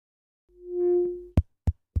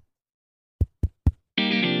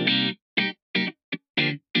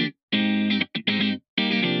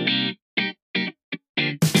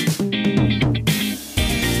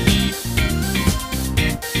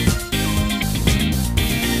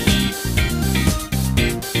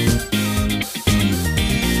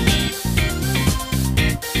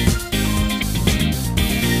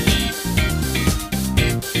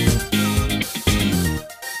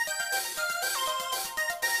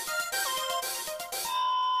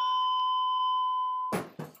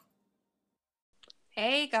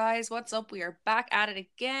Hey guys, what's up? We are back at it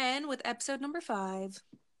again with episode number 5.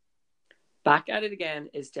 Back at it again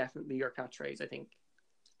is definitely your catchphrase, I think.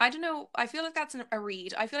 I don't know. I feel like that's a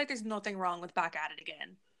read. I feel like there's nothing wrong with back at it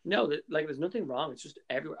again. No, there's nothing wrong. It's just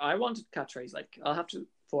everywhere. I wanted catchphrase. I'll have to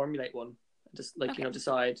formulate one. Just Okay,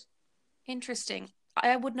 decide. interesting.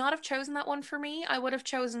 I would not have chosen that one for me. I would have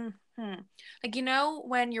chosen,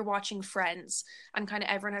 when you're watching Friends and kind of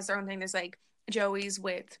everyone has their own thing. There's like Joey's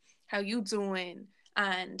with how you doing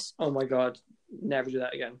and Oh my god, never do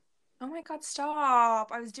that again. oh my god, stop.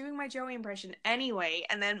 I was doing my Joey impression anyway,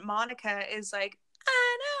 and then Monica is like,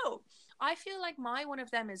 I know. I feel like my one of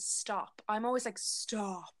them is stop. I'm always like,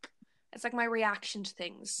 stop. It's like my reaction to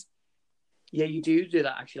things. Yeah, you do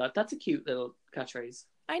that actually. Like that's a cute little catchphrase.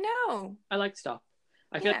 I know. I like stop.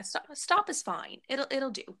 I feel Yeah, stop is fine.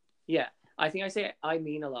 It'll do. yeah. I think I say I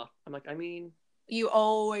mean a lot. I'm like I mean. You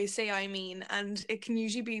always say I mean, and it can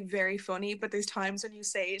usually be very funny, but there's times when you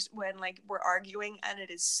say it when like we're arguing and it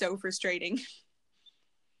is so frustrating.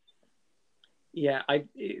 Yeah, I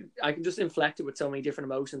can just inflect it with so many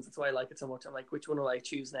different emotions. That's why I like it so much. I'm like, which one will I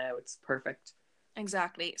choose now? It's perfect.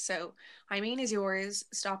 Exactly. So I mean is yours,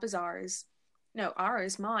 stop is ours. No,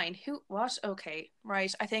 ours, mine. Who, what? Okay,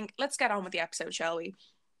 right. I think let's get on with the episode, shall we?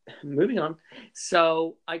 Moving on.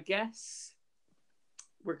 So I guess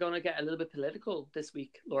we're going to get a little bit political this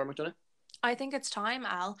week, Laura McDonough. I think it's time,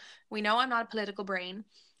 Al. We know I'm not a political brain.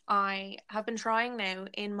 I have been trying now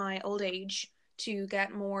in my old age to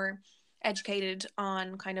get more educated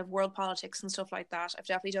on kind of world politics and stuff like that. I've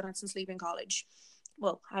definitely done it since leaving college.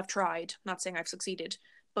 Well, I've tried, not saying I've succeeded,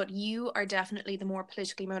 but you are definitely the more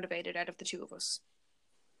politically motivated out of the two of us.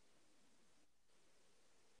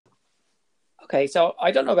 Okay, so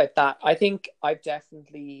I don't know about that. I think I've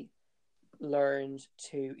definitely learned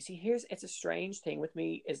to see. It's a strange thing with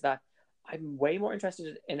me is that I'm way more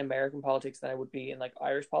interested in American politics than I would be in like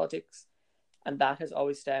Irish politics, and that has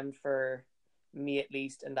always stemmed for me at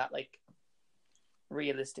least, and that like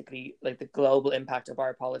realistically, like the global impact of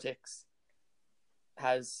our politics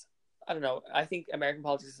has. I don't know. I think American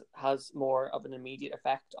politics has more of an immediate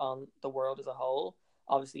effect on the world as a whole.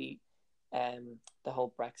 Obviously, the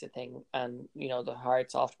whole Brexit thing and the hard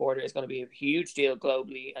soft border is going to be a huge deal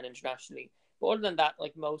globally and internationally. But other than that,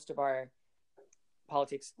 like most of our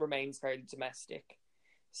politics remains fairly domestic.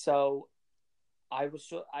 So I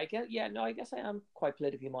guess I am quite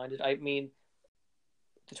politically minded. I mean,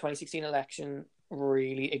 the 2016 election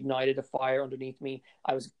really ignited a fire underneath me.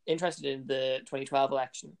 I was interested in the 2012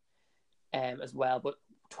 election as well, but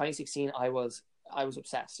 2016 I was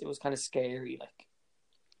obsessed. It was kind of scary, like.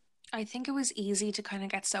 I think it was easy to kind of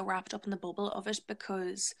get so wrapped up in the bubble of it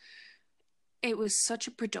because it was such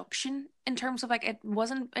a production in terms of like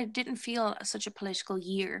it didn't feel such a political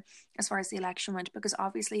year as far as the election went because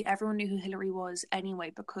obviously everyone knew who Hillary was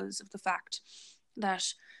anyway because of the fact that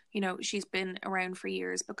she's been around for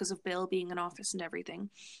years because of Bill being in office and everything,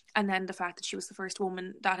 and then the fact that she was the first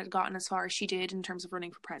woman that had gotten as far as she did in terms of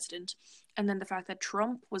running for president, and then the fact that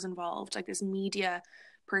Trump was involved, like this media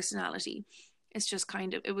personality. It's just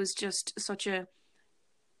kind of, it was just such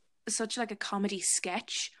like a comedy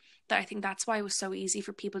sketch that I think that's why it was so easy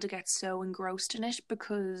for people to get so engrossed in it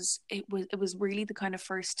because it was really the kind of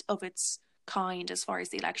first of its kind as far as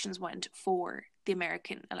the elections went for the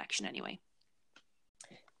American election anyway.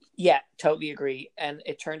 Yeah, totally agree. And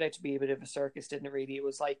it turned out to be a bit of a circus, didn't it? Really, it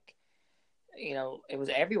was like, it was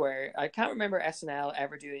everywhere. I can't remember SNL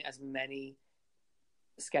ever doing as many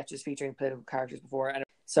sketches featuring political characters before, and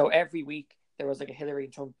so every week there was like a Hillary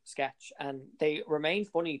and Trump sketch, and they remained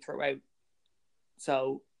funny throughout.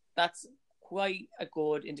 So that's quite a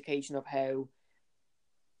good indication of how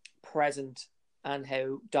present and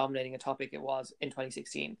how dominating a topic it was in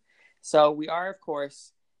 2016. So we are, of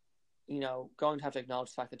course, going to have to acknowledge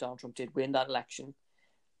the fact that Donald Trump did win that election.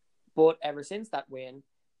 But ever since that win,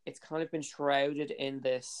 it's kind of been shrouded in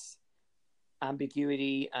this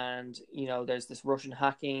ambiguity and, there's this Russian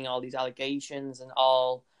hacking, all these allegations and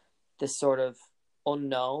all this sort of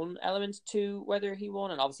unknown element to whether he won.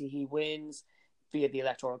 And obviously he wins via the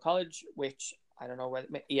Electoral College, which I don't know whether...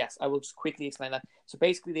 Yes, I will just quickly explain that. So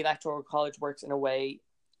basically the Electoral College works in a way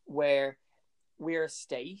where we're a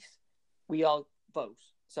state, we all vote.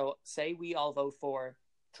 So say we all vote for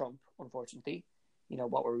Trump, unfortunately.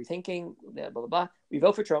 What were we thinking? Blah, blah, blah. We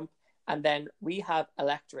vote for Trump, and then we have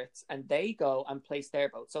electorates, and they go and place their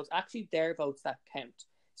votes. So it's actually their votes that count.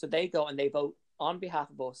 So they go and they vote on behalf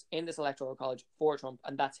of us in this Electoral College for Trump,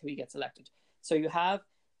 and that's who he gets elected. So you have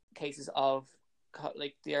cases of,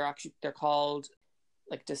 like, they're called,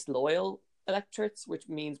 like, disloyal electorates, which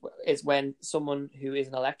means is when someone who is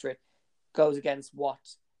an electorate goes against what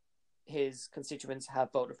his constituents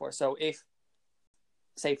have voted for. So if,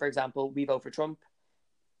 say, for example, we vote for Trump,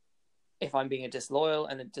 if I'm being a disloyal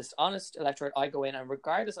and a dishonest electorate, I go in and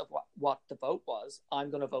regardless of what the vote was,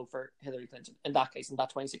 I'm going to vote for Hillary Clinton in that case, in that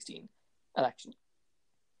 2016 election.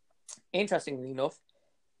 Interestingly enough,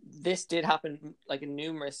 this did happen like in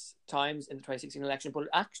numerous times in the 2016 election, but it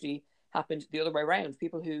actually happened the other way around.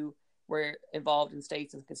 People who were involved in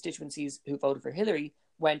states and constituencies who voted for Hillary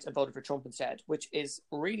went and voted for Trump instead, which is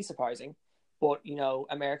really surprising. But, you know,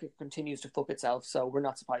 America continues to fuck itself, so we're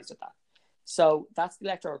not surprised at that. So that's the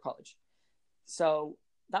Electoral College. So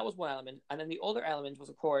that was one element. And then the other element was,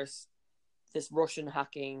 of course, this Russian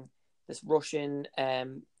hacking, this Russian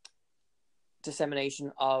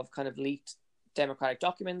dissemination of kind of leaked democratic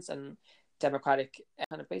documents and democratic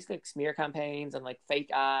kind of basically like smear campaigns and like fake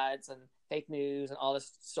ads and fake news and all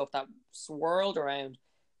this stuff that swirled around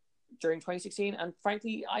during 2016. And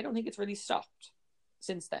frankly, I don't think it's really stopped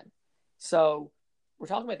since then. So we're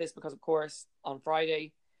talking about this because, of course, on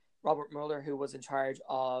Friday, Robert Mueller, who was in charge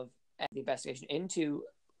of the investigation into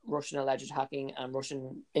Russian alleged hacking and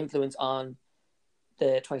Russian influence on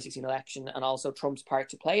the 2016 election and also Trump's part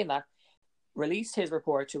to play in that, released his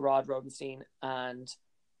report to Rod Rosenstein and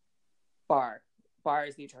Barr. Barr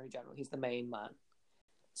is the Attorney General. He's the main man.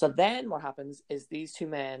 So then what happens is these two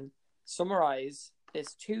men summarize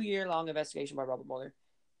this 2-year-long investigation by Robert Mueller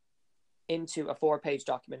into a 4-page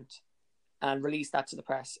document and release that to the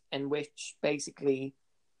press, in which basically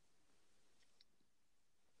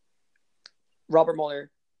Robert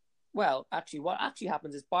Mueller, well, actually, what actually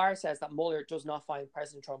happens is Barr says that Mueller does not find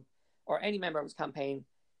President Trump or any member of his campaign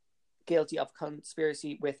guilty of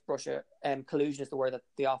conspiracy with Russia. Collusion is the word that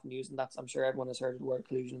they often use, and that's, I'm sure everyone has heard the word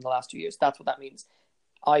collusion in the last 2 years. That's what that means.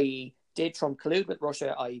 I.e., did Trump collude with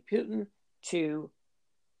Russia, i.e. Putin, to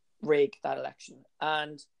rig that election?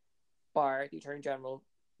 And Barr, the Attorney General,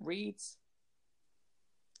 reads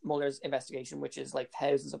Mueller's investigation, which is like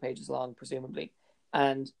thousands of pages long, presumably,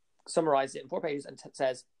 and summarizes it in 4 pages and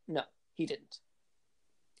says, no, he didn't.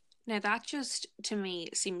 Now, that just, to me,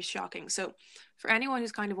 seems shocking. So, for anyone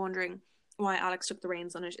who's kind of wondering why Alex took the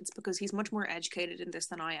reins on it, it's because he's much more educated in this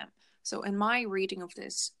than I am. So, in my reading of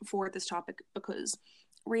this, for this topic, because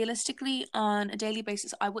realistically, on a daily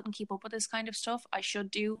basis, I wouldn't keep up with this kind of stuff. I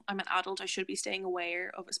should do. I'm an adult. I should be staying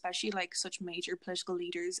aware of, especially, like, such major political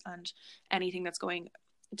leaders and anything that's going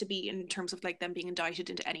to be in terms of, like, them being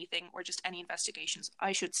indicted into anything or just any investigations.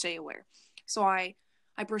 I should stay aware. So, I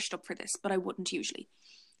brushed up for this, but I wouldn't usually.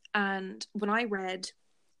 And when I read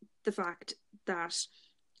the fact that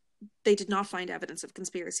they did not find evidence of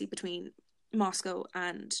conspiracy between Moscow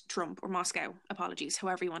and Trump, or Moscow, apologies,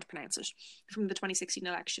 however you want to pronounce it, from the 2016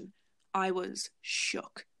 election, I was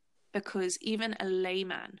shook, because even a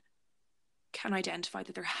layman can identify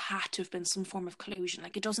that there had to have been some form of collusion.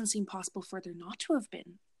 Like, it doesn't seem possible for there not to have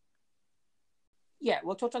been. Yeah,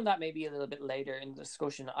 we'll touch on that maybe a little bit later in the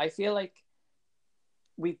discussion. I feel like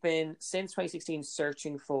we've been, since 2016,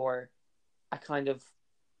 searching for a kind of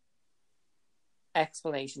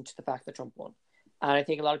explanation to the fact that Trump won. And I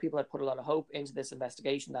think a lot of people had put a lot of hope into this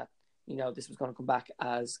investigation that, you know, this was going to come back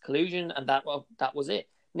as collusion, and that was it.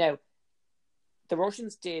 Now, the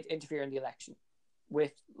Russians did interfere in the election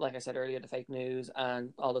with, like I said earlier, the fake news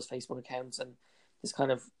and all those Facebook accounts and this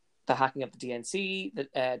kind of the hacking of the DNC,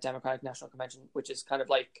 the Democratic National Convention, which is kind of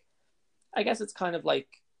like, I guess it's kind of like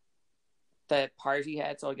the party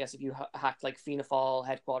head. So I guess if you hacked like Fianna Fáil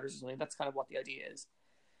headquarters or something, that's kind of what the idea is.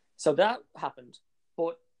 So that happened,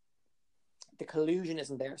 but the collusion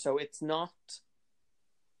isn't there. So it's not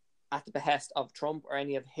at the behest of Trump or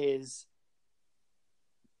any of his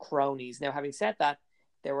cronies. Now, having said that,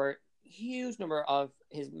 there were a huge number of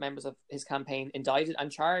his members of his campaign indicted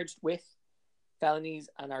and charged with felonies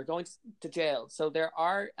and are going to jail. So there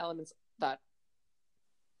are elements that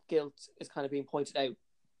guilt is kind of being pointed out.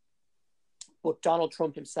 But Donald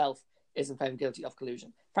Trump himself isn't found guilty of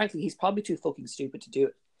collusion. Frankly, he's probably too fucking stupid to do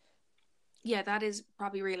it. Yeah, that is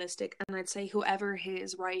probably realistic. And I'd say whoever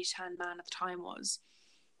his right-hand man at the time was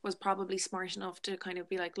probably smart enough to kind of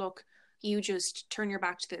be like, look, you just turn your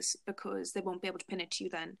back to this because they won't be able to pin it to you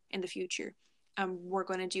then in the future. And we're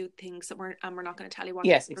going to do things that we're not going to tell you what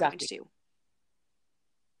we're going to do.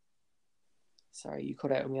 Sorry, you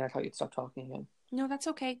cut out on me. I thought you'd stop talking again. No, that's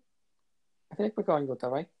okay. I feel like we're going good though,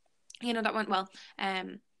 right? You know, that went well.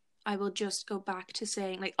 I will just go back to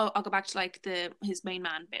saying, like, I'll go back to like his main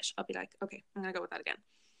man bit. I'll be like, okay, I'm gonna go with that again.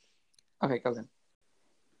 Okay, go then.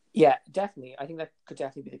 Yeah, definitely. I think that could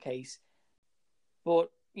definitely be the case.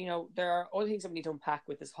 But, you know, there are other things that we need to unpack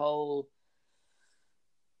with this whole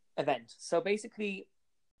event. So basically,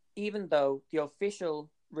 even though the official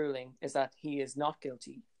ruling is that he is not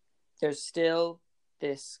guilty, there's still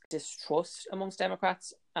this distrust amongst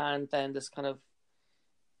Democrats, and then this kind of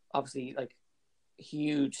obviously like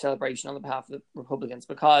huge celebration on the behalf of the Republicans,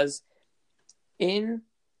 because in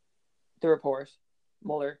the report,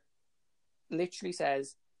 Mueller literally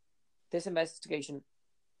says this investigation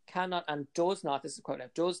cannot and does not, this is a quote now,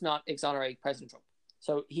 does not exonerate President Trump.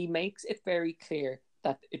 So he makes it very clear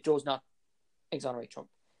that it does not exonerate Trump.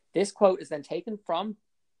 This quote is then taken from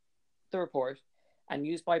the report and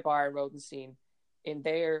used by Barr and Rosenstein in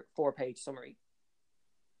their 4-page summary.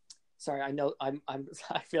 Sorry, I know I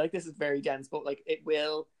feel like this is very dense, but like it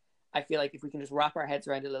will. I feel like if we can just wrap our heads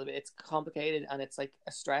around it a little bit, it's complicated and it's like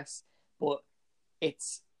a stress, but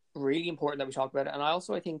it's really important that we talk about it. And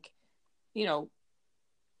I think, you know,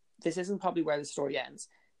 this isn't probably where the story ends.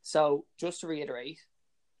 So just to reiterate,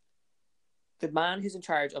 the man who's in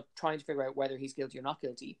charge of trying to figure out whether he's guilty or not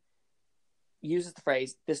guilty uses the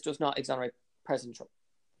phrase, this does not exonerate President Trump.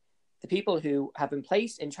 The people who have been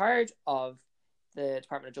placed in charge of the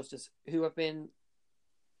Department of Justice, who have been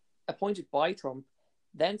appointed by Trump,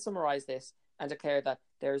 then summarize this and declare that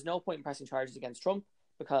there is no point in pressing charges against Trump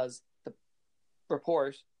because the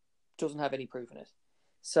report doesn't have any proof in it.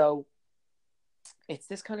 So it's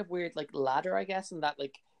this kind of weird like ladder, I guess, and that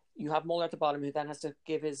like you have Mueller at the bottom who then has to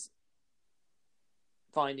give his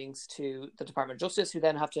findings to the Department of Justice, who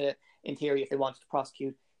then have to, in theory, if they wanted to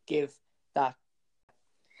prosecute, give that.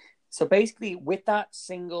 So basically, with that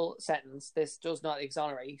single sentence, this does not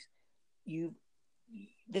exonerate,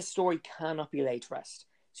 this story cannot be laid to rest.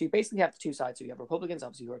 So you basically have the two sides. So you have Republicans,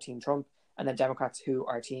 obviously, who are Team Trump, and then Democrats who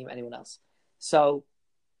are Team anyone else. So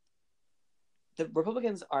the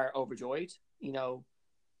Republicans are overjoyed, you know,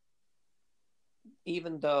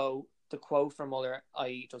 even though the quote from Mueller,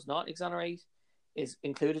 i.e. does not exonerate, is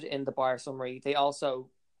included in the Barr summary, they also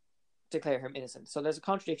declare him innocent. So there's a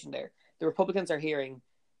contradiction there. The Republicans are hearing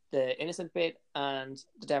the innocent bit and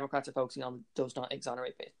the Democrats are focusing on the does not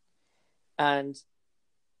exonerate bit. And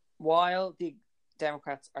while the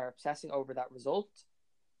Democrats are obsessing over that result,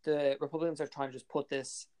 the Republicans are trying to just put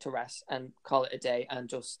this to rest and call it a day, and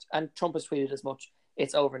Trump has tweeted as much.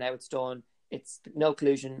 It's over now, it's done. It's no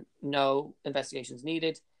collusion, no investigations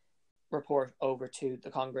needed. Report over to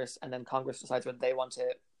the Congress, and then Congress decides whether they want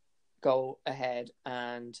to go ahead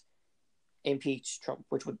and impeach Trump,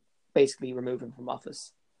 which would basically remove him from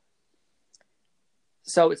office.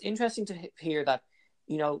 So it's interesting to hear that,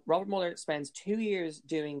 you know, Robert Mueller spends 2 years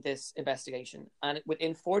doing this investigation, and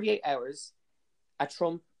within 48 hours, a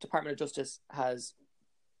Trump Department of Justice has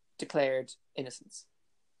declared innocence.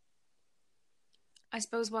 I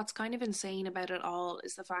suppose what's kind of insane about it all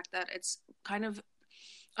is the fact that it's kind of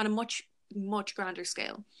on a much, much grander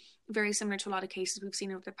scale, very similar to a lot of cases we've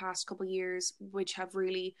seen over the past couple of years, which have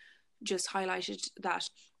really just highlighted that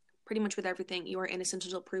pretty much with everything, you are innocent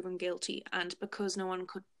until proven guilty. And because no one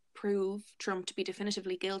could prove Trump to be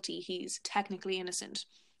definitively guilty, he's technically innocent.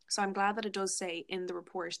 So I'm glad that it does say in the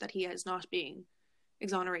report that he is not being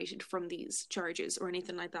exonerated from these charges or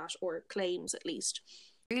anything like that, or claims at least.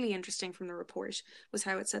 Really interesting from the report was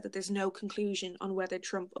how it said that there's no conclusion on whether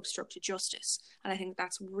Trump obstructed justice. And I think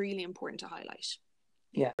that's really important to highlight.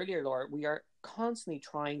 Yeah, earlier, Laura, we are constantly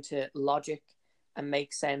trying to logic and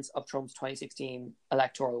make sense of Trump's 2016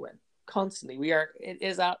 electoral win. Constantly. It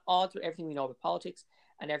is at odds with everything we know about politics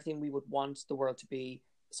and everything we would want the world to be,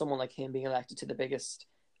 someone like him being elected to the biggest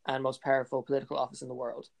and most powerful political office in the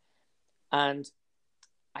world. And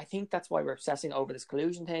I think that's why we're obsessing over this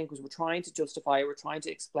collusion thing, because we're trying to justify it, we're trying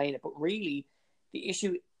to explain it, but really the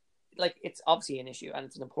issue, like, it's obviously an issue and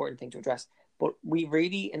it's an important thing to address, but we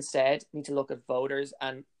really instead need to look at voters,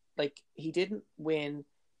 and like, he didn't win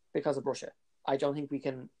because of Russia. I don't think we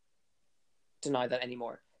can deny that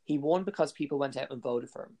anymore. He won because people went out and voted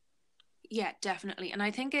for him. Yeah, definitely. And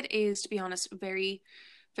I think it is, to be honest, very,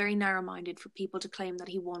 very narrow-minded for people to claim that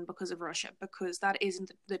he won because of Russia, because that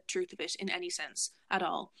isn't the truth of it in any sense at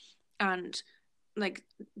all. And like,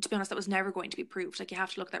 to be honest, that was never going to be proved. Like, you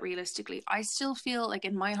have to look at that realistically. I still feel like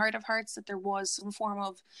in my heart of hearts that there was some form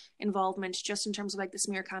of involvement just in terms of like the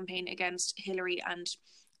smear campaign against Hillary and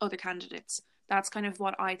other candidates. That's kind of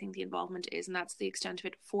what I think the involvement is, and that's the extent of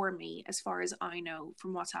it for me, as far as I know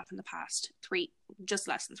from what's happened the past just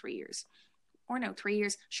less than 3 years. Or no, 3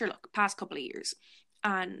 years. Sure, look, past couple of years.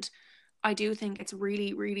 And I do think it's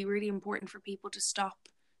really, really, really important for people to stop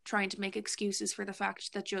trying to make excuses for the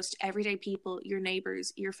fact that just everyday people, your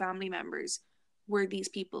neighbours, your family members, were these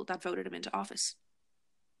people that voted him into office.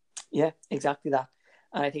 Yeah, exactly that.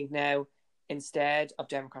 And I think now, instead of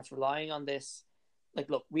Democrats relying on this, like,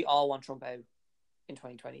 look, we all want Trump out in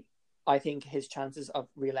 2020. I think his chances of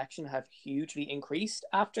re-election have hugely increased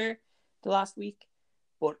after the last week.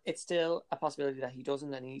 but it's still a possibility that he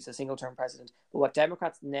doesn't, and he's a single-term president. But what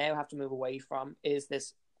Democrats now have to move away from is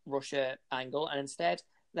this Russia angle, and instead,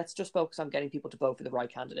 let's just focus on getting people to vote for the right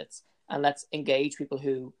candidates, and let's engage people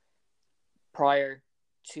who, prior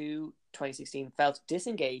to 2016, felt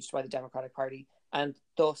disengaged by the Democratic Party and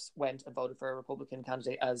thus went and voted for a Republican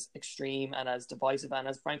candidate as extreme and as divisive and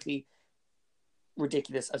as, frankly,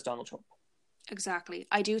 ridiculous as Donald Trump. Exactly.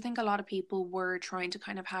 I do think a lot of people were trying to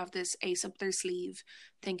kind of have this ace up their sleeve,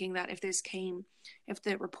 thinking that if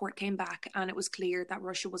the report came back and it was clear that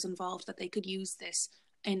Russia was involved, that they could use this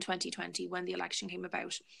in 2020 when the election came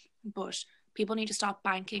about. But people need to stop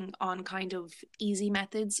banking on kind of easy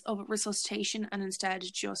methods of resuscitation and instead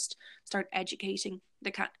just start educating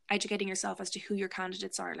yourself as to who your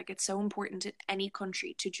candidates are. Like, it's so important in any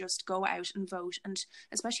country to just go out and vote, and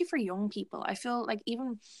especially for young people. I feel like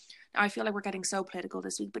we're getting so political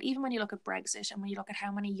this week, but even when you look at Brexit and when you look at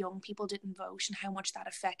how many young people didn't vote and how much that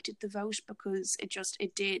affected the vote, because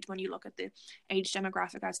it did when you look at the age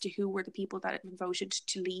demographic as to who were the people that had voted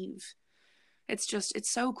to leave. It's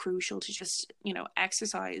so crucial to just,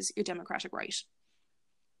 exercise your democratic right.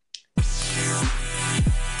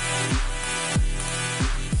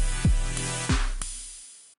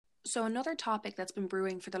 So another topic that's been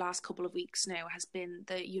brewing for the last couple of weeks now has been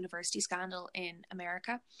the university scandal in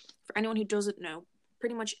America. For anyone who doesn't know,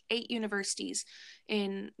 pretty much 8 universities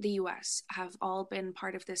in the US have all been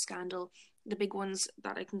part of this scandal. The big ones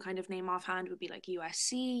that I can kind of name offhand would be like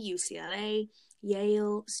USC, UCLA,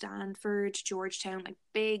 Yale, Stanford, Georgetown, like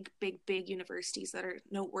big universities that are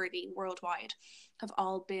noteworthy worldwide have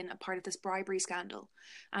all been a part of this bribery scandal.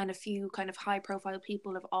 And a few kind of high profile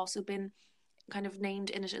people have also been kind of named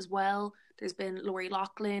in it as well. There's been Lori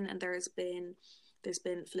Loughlin and there's been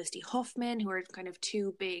Felicity Huffman, who are kind of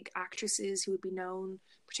 2 big actresses who would be known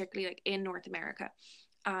particularly like in North America,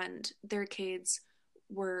 and their kids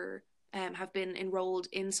were have been enrolled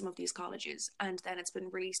in some of these colleges. And then it's been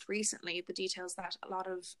released recently the details that a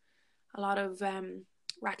lot of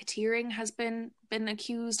racketeering has been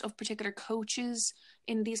accused of particular coaches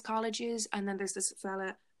in these colleges. And then there's this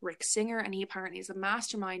fella Rick Singer, and he apparently is a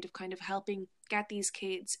mastermind of kind of helping get these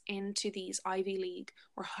kids into these Ivy League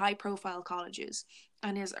or high profile colleges,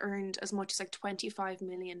 and has earned as much as like 25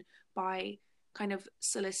 million by kind of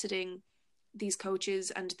soliciting these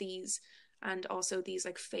coaches and also these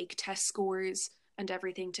like fake test scores and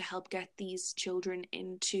everything to help get these children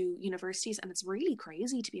into universities. And it's really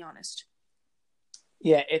crazy, to be honest.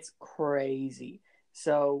 Yeah, it's crazy.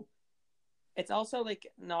 So it's also like,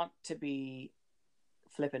 not to be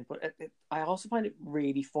flippant, but I also find it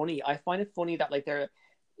really funny. I find it funny that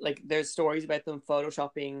there's stories about them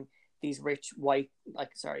photoshopping these rich white, but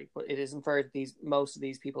it is inferred that most of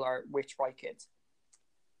these people are rich white kids,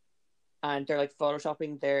 and they're like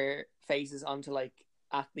photoshopping their faces onto like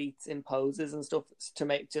athletes in poses and stuff to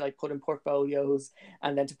put in portfolios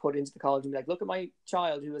and then to put into the college and be like, look at my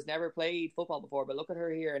child who has never played football before, but look at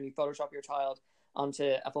her here. And you Photoshop your child onto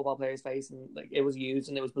a football player's face, and like it was used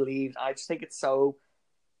and it was believed. I just think it's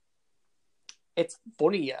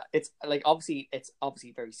funny. It's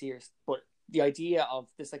obviously very serious, but the idea of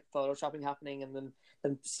this like photoshopping happening and then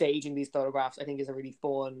them staging these photographs, I think, is a really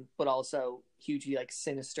fun but also hugely like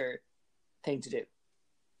sinister thing to do.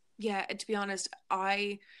 Yeah, to be honest,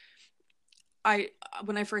 I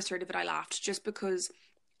when I first heard of it, I laughed, just because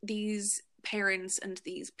these parents and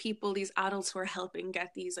these people, these adults who are helping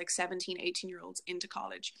get these like 17, 18-year-olds into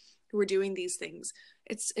college, who are doing these things,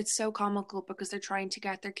 it's so comical, because they're trying to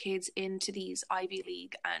get their kids into these Ivy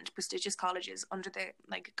League and prestigious colleges under the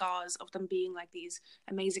like gauze of them being like these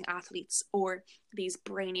amazing athletes or these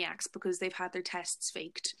brainiacs because they've had their tests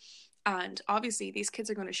faked. And obviously these kids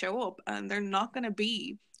are going to show up and they're not going to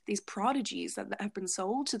be these prodigies that have been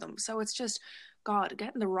sold to them. So it's just, God,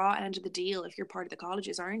 getting the raw end of the deal if you're part of the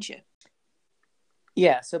colleges, aren't you?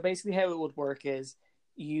 Yeah, so basically how it would work is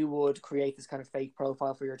you would create this kind of fake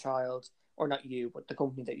profile for your child, or not you, but the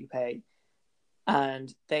company that you pay.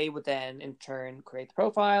 And they would then in turn create the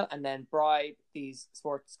profile and then bribe these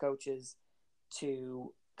sports coaches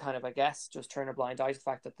to kind of, I guess, just turn a blind eye to the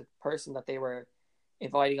fact that the person that they were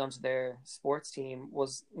inviting onto their sports team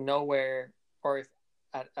was nowhere, or if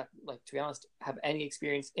to be honest, have any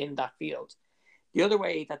experience in that field. The other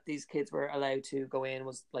way that these kids were allowed to go in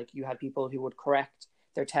was like you had people who would correct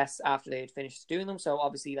their tests after they had finished doing them. So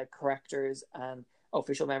obviously like correctors and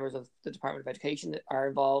official members of the Department of Education are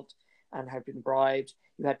involved and have been bribed.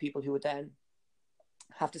 You had people who would then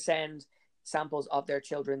have to send samples of their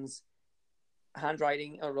children's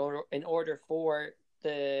handwriting in order for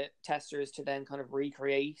the testers to then kind of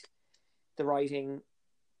recreate the writing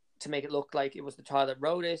to make it look like it was the child that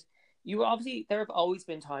wrote it. there have always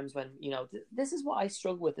been times when, this is what I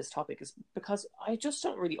struggle with this topic, is because I just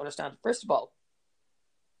don't really understand. First of all,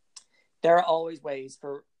 there are always ways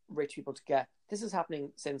for rich people to get, this is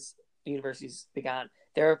happening since the universities began.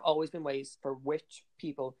 There have always been ways for rich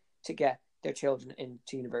people to get their children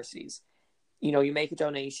into universities. You make a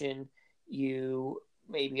donation, you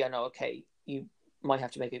maybe, you might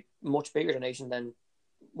have to make a much bigger donation than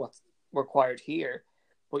what's required here,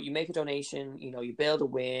 but you make a donation, you build a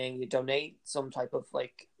wing, you donate some type of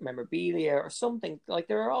like memorabilia or something. Like,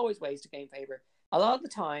 there are always ways to gain favor. A lot of the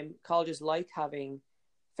time, colleges like having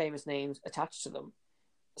famous names attached to them.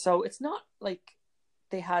 So it's not like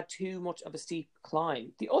they had too much of a steep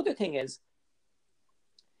climb. The other thing is,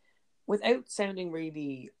 without sounding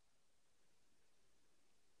really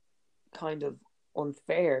kind of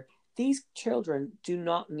unfair, these children do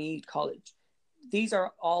not need college. These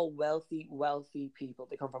are all wealthy people.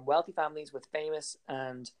 They come from wealthy families with famous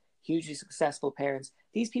and hugely successful parents.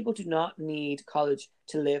 These people do not need college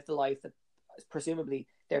to live the life that presumably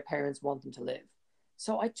their parents want them to live.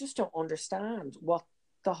 So I just don't understand what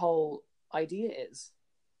the whole idea is.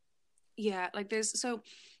 Yeah, like so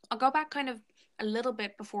I'll go back kind of a little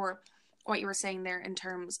bit before what you were saying there in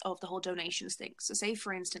terms of the whole donations thing. So say,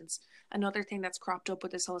 for instance, another thing that's cropped up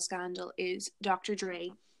with this whole scandal is Dr.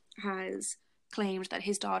 Dre has claimed that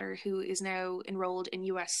his daughter, who is now enrolled in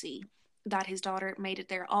USC, that his daughter made it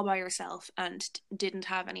there all by herself and didn't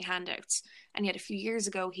have any handouts. And yet a few years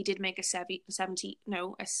ago, he did make a $70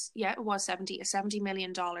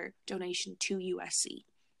 million donation to USC.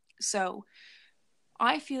 So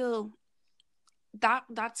I feel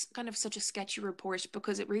that's kind of such a sketchy report,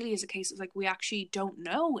 because it really is a case of like, we actually don't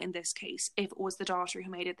know in this case if it was the daughter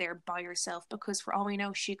who made it there by herself, because for all we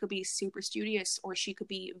know, she could be super studious or she could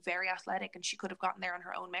be very athletic and she could have gotten there on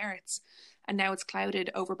her own merits. And now it's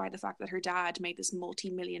clouded over by the fact that her dad made this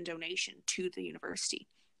multi-million donation to the university.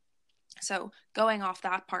 So going off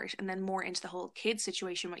that part and then more into the whole kid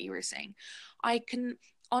situation, what you were saying, I can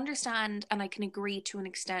understand and I can agree to an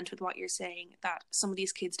extent with what you're saying, that some of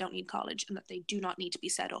these kids don't need college and that they do not need to be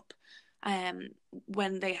set up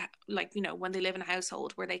when they when they live in a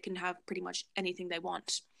household where they can have pretty much anything they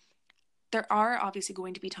want. There are obviously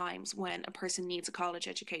going to be times when a person needs a college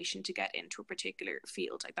education to get into a particular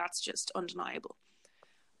field. Like, that's just undeniable.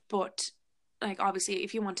 But like, obviously,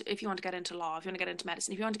 if you want to get into law, if you want to get into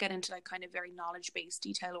medicine, if you want to get into like kind of very knowledge-based,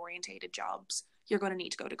 detail-orientated jobs, you're going to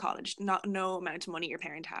need to go to college. No amount of money your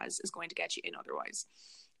parent has is going to get you in otherwise.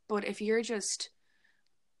 But if you're just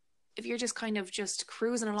kind of just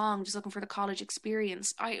cruising along, just looking for the college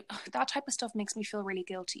experience, that type of stuff makes me feel really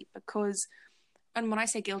guilty, because, and when I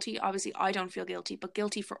say guilty, obviously I don't feel guilty, but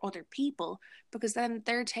guilty for other people, because then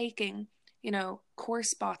they're taking, course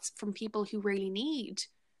spots from people who really need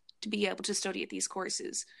to be able to study at these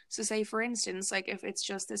courses. So say, for instance, like if it's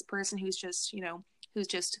just this person who's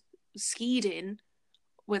just skied in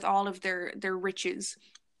with all of their riches,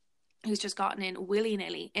 who's just gotten in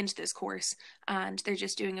willy-nilly into this course, and they're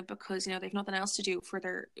just doing it because they've nothing else to do for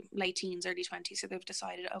their late teens, early 20s, so they've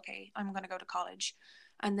decided, okay, I'm going to go to college.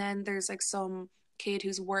 And then there's like some kid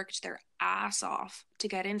who's worked their ass off to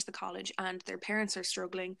get into the college, and their parents are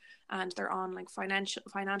struggling and they're on like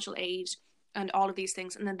financial aid and all of these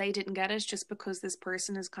things, and then they didn't get it just because this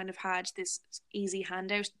person has kind of had this easy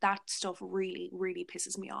handout. That stuff really, really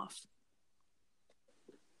pisses me off.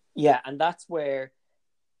 Yeah, and that's where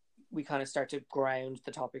we kind of start to ground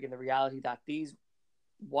the topic in the reality that these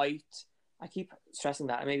white, I keep stressing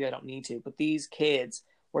that, and maybe I don't need to, but these kids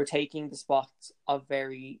were taking the spots of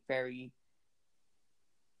very, very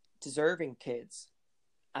deserving kids.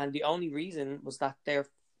 And the only reason was that their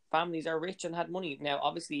families are rich and had money. Now,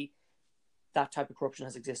 obviously, that type of corruption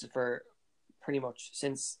has existed for pretty much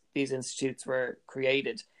since these institutes were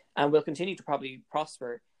created and will continue to probably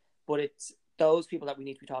prosper. But it's those people that we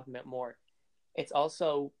need to be talking about more. It's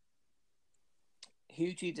also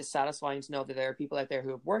hugely dissatisfying to know that there are people out there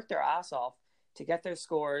who have worked their ass off to get their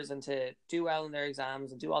scores and to do well in their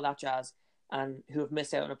exams and do all that jazz, and who have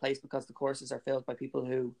missed out on a place because the courses are filled by people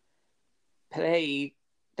who pay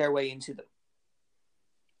their way into them.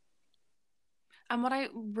 And what I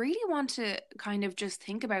really want to kind of just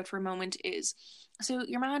think about for a moment is, so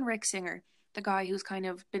your man Rick Singer, the guy who's kind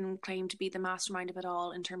of been claimed to be the mastermind of it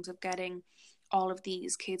all in terms of getting all of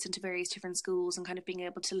these kids into various different schools and kind of being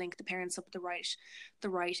able to link the parents up with the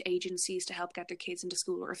right agencies to help get their kids into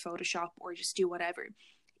school, or Photoshop, or just do whatever.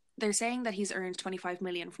 They're saying that he's earned 25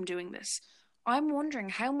 million from doing this. I'm wondering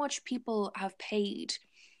how much people have paid,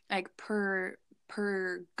 like per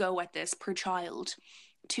go at this, per child,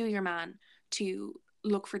 to your man, to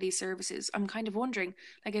look for these services. I'm kind of wondering,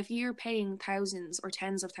 like, if you're paying thousands or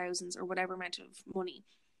tens of thousands or whatever amount of money,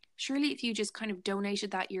 surely if you just kind of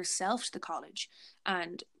donated that yourself to the college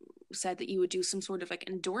and said that you would do some sort of like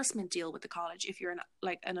endorsement deal with the college if you're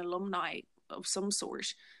an alumni of some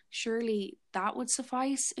sort, surely that would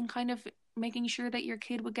suffice in kind of making sure that your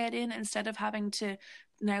kid would get in instead of having to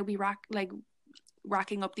now be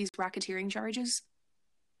racking up these racketeering charges.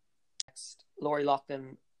 Lori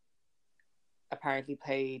Loughlin apparently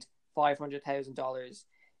paid $500,000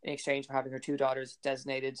 in exchange for having her two daughters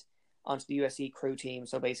designated onto the USC crew team.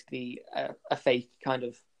 So basically, a fake kind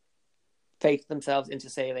of faked themselves into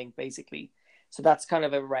sailing, basically. So that's kind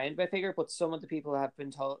of a roundabout figure. But some of the people have been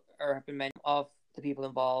told, or have been mentioned, of the people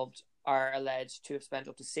involved are alleged to have spent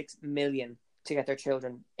up to $6 million to get their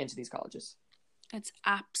children into these colleges. It's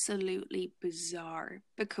absolutely bizarre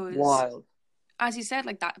because, wild, as you said,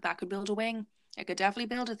 like that could build a wing. It could definitely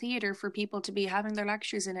build a theater for people to be having their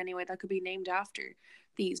lectures in anyway that could be named after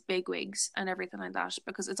these bigwigs and everything like that,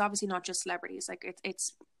 because it's obviously not just celebrities. Like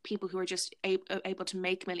it's people who are just able to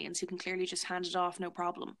make millions, who can clearly just hand it off no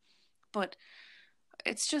problem. But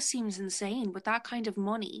it just seems insane with that kind of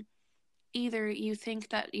money. Either you think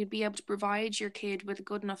that you'd be able to provide your kid with a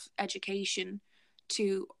good enough education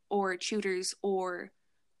to, or tutors or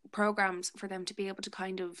programs for them to be able to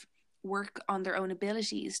kind of work on their own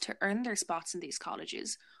abilities to earn their spots in these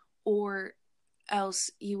colleges, or else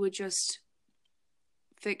you would just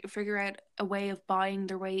figure out a way of buying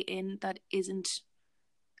their way in that isn't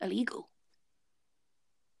illegal.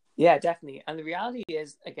 Yeah, definitely. And the reality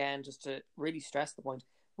is, again, just to really stress the point,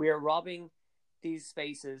 we are robbing these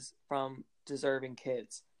spaces from deserving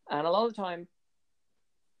kids. And a lot of the time,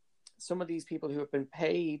 some of these people who have been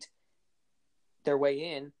paid their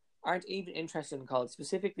way in aren't even interested in college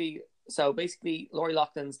specifically. So basically, Lori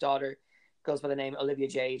Loughlin's daughter goes by the name Olivia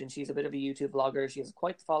Jade, and she's a bit of a YouTube vlogger. She has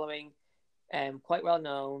quite the following, quite well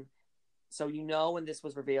known. So when this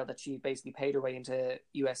was revealed that she basically paid her way into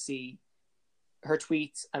USC, her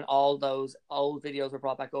tweets and all those old videos were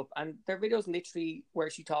brought back up, and they're videos literally where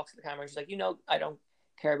she talks to the camera and she's like, I don't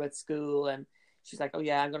care about school, and she's like, oh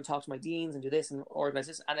yeah, I'm going to talk to my deans and do this and organize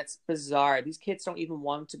this, and it's bizarre. These kids don't even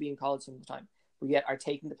want to be in college some of the time, but yet are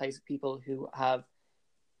taking the place of people who have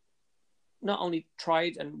not only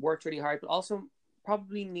tried and worked really hard, but also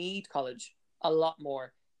probably need college a lot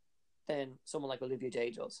more than someone like Olivia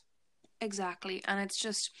Jade does. Exactly. And it's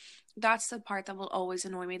just, that's the part that will always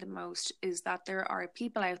annoy me the most, is that there are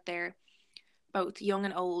people out there, both young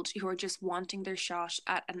and old, who are just wanting their shot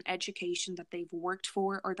at an education that they've worked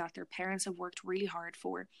for or that their parents have worked really hard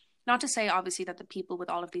for. Not to say, obviously, that the people with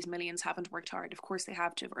all of these millions haven't worked hard. Of course, they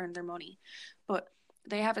have to have earned their money. But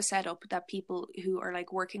they have a setup that people who are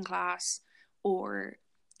like working class or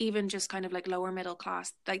even just kind of like lower middle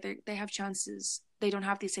class, like they have chances. They don't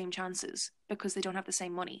have the same chances because they don't have the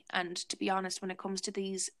same money. And to be honest, when it comes to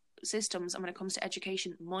these systems and when it comes to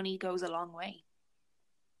education, money goes a long way.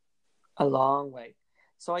 A long way.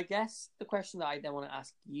 So I guess the question that I then want to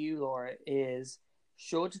ask you, Laura, is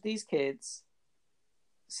should these kids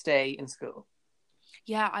stay in school?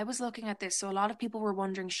 Yeah, I was looking at this. So a lot of people were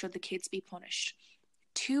wondering, should the kids be punished?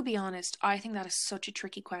 To be honest, I think that is such a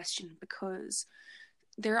tricky question because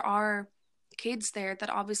there are kids there that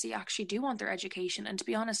obviously actually do want their education, and to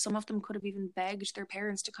be honest, some of them could have even begged their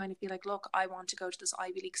parents to kind of be like, look, I want to go to this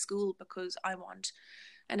Ivy League school because I want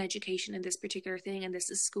an education in this particular thing, and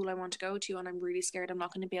this is school I want to go to, and I'm really scared I'm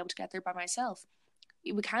not going to be able to get there by myself.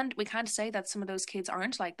 We can't say that some of those kids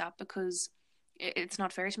aren't like that, because it's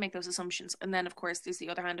not fair to make those assumptions. And then of course there's the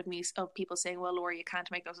other hand of people saying, well, Laura, you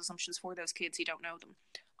can't make those assumptions for those kids, you don't know them.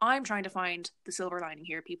 I'm trying to find the silver lining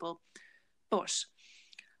here, people. But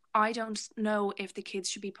I don't know if the kids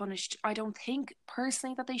should be punished. I don't think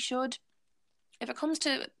personally that they should. If it comes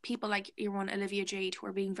to people like your one Olivia Jade, who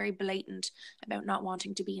are being very blatant about not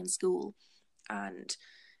wanting to be in school, and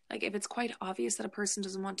like if it's quite obvious that a person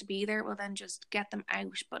doesn't want to be there, well then just get them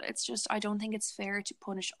out. But it's just, I don't think it's fair to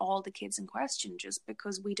punish all the kids in question just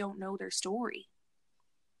because we don't know their story.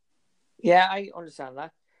 Yeah, I understand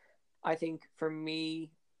that. I think for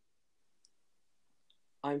me,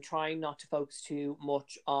 I'm trying not to focus too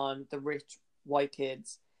much on the rich white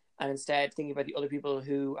kids and instead thinking about the other people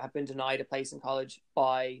who have been denied a place in college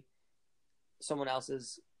by someone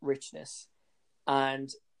else's richness.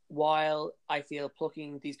 And while I feel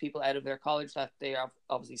plucking these people out of their college that they have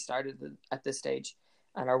obviously started at this stage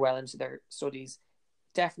and are well into their studies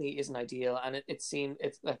definitely isn't ideal, and it's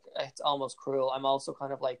like it's almost cruel. I'm also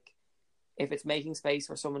kind of like, if it's making space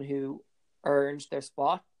for someone who earned their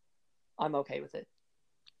spot, I'm okay with it.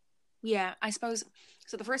 Yeah, I suppose.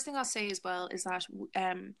 So the first thing I'll say as well is that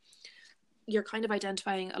you're kind of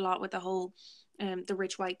identifying a lot with the whole the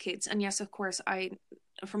rich white kids. And yes, of course,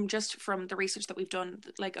 from the research that we've done,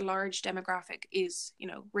 like a large demographic is, you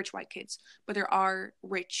know, rich white kids, but there are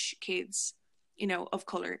rich kids, you know, of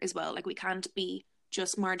color as well. Like we can't be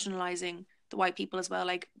just marginalizing the white people as well.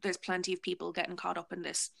 Like there's plenty of people getting caught up in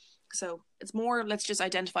this. So it's more, let's just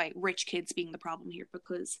identify rich kids being the problem here,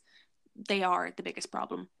 because they are the biggest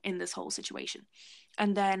problem in this whole situation.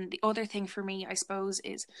 And then the other thing for me, I suppose,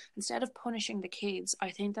 is instead of punishing the kids, I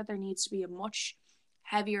think that there needs to be a much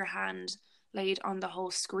heavier hand laid on the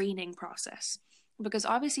whole screening process. Because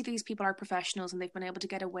obviously these people are professionals and they've been able to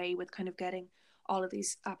get away with kind of getting all of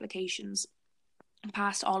these applications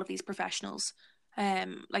past all of these professionals.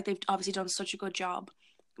 Like they've obviously done such a good job.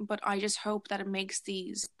 But I just hope that it makes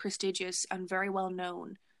these prestigious and very well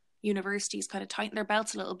known universities kind of tighten their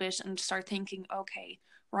belts a little bit and start thinking, okay,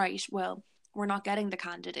 right, well, we're not getting the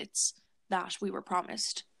candidates that we were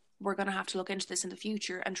promised. We're going to have to look into this in the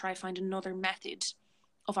future and try to find another method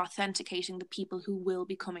of authenticating the people who will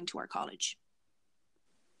be coming to our college.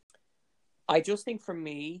 I just think for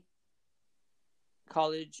me,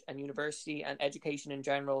 college and university and education in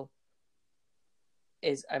general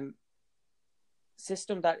is a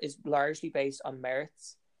system that is largely based on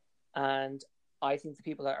merits, and I think the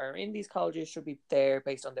people that are in these colleges should be there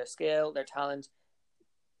based on their skill, their talent,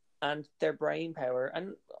 and their brain power,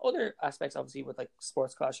 and other aspects obviously with like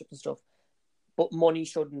sports scholarships and stuff. But money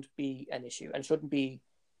shouldn't be an issue and shouldn't be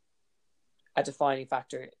a defining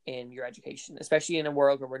factor in your education, especially in a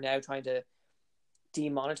world where we're now trying to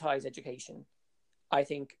demonetize education. I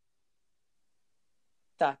think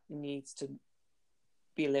that needs to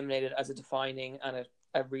be eliminated as a defining and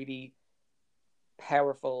a really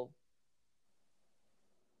powerful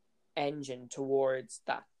engine towards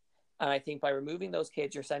that. And I think by removing those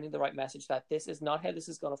kids, you're sending the right message that this is not how this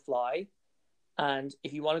is going to fly. And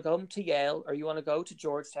if you want to go to Yale or you want to go to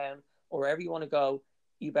Georgetown or wherever you want to go,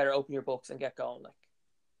 you better open your books and get going. Like,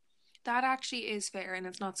 that actually is fair, and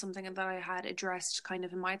it's not something that I had addressed kind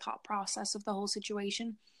of in my thought process of the whole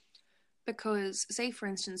situation. Because, say, for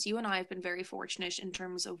instance, you and I have been very fortunate in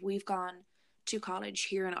terms of we've gone to college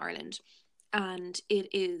here in Ireland, and it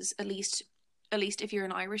is at least if you're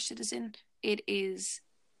an Irish citizen, it's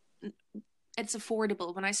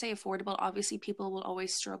affordable. When I say affordable, obviously people will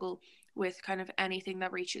always struggle with kind of anything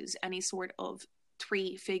that reaches any sort of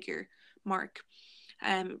 3-figure mark,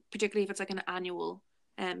 particularly if it's like an annual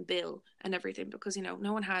bill and everything, because, you know,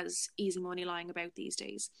 no one has easy money lying about these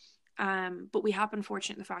days. But we have been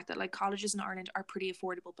fortunate in the fact that like colleges in Ireland are pretty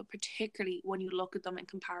affordable, but particularly when you look at them in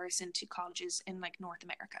comparison to colleges in like North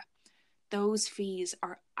America, those fees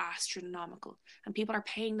are astronomical, and people are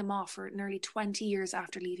paying them off for nearly 20 years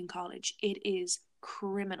after leaving college. It is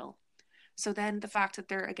criminal. So then the fact that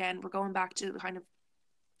we're going back to kind of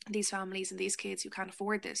these families and these kids who can't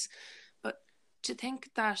afford this, but to think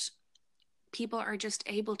that people are just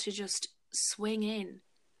able to just swing in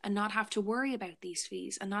and not have to worry about these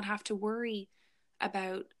fees and not have to worry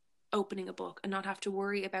about opening a book and not have to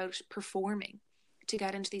worry about performing to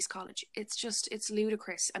get into these college. It's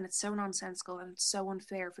ludicrous, and it's so nonsensical, and it's so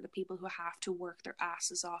unfair for the people who have to work their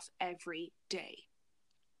asses off every day.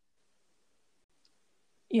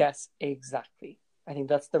 yes, exactly. I think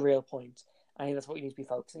that's the real point. I think that's what we need to be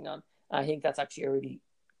focusing on. I think that's actually a really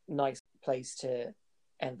nice place to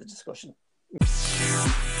end the discussion.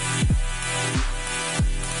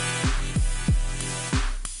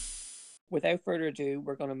 Without further ado,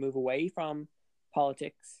 we're going to move away from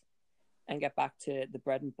politics and get back to the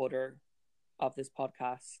bread and butter of this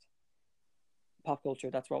podcast. Pop culture,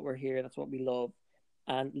 that's what we're here, that's what we love.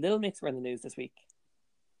 And Little Mix were in the news this week.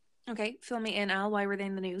 Okay, fill me in, Al. Why were they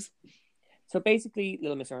in the news? So basically,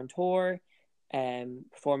 Little Mix are on tour,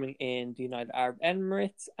 performing in the United Arab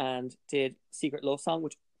Emirates, and did Secret Love Song,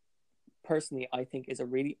 which personally I think is a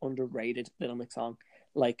really underrated Little Mix song.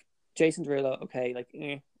 Like, Jason Derulo, okay, like,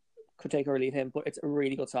 could take or leave him, but it's a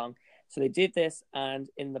really good song. So they did this, and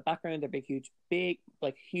in the background, their huge,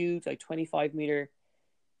 like 25-meter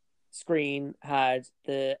screen had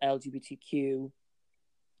the LGBTQI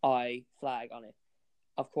flag on it.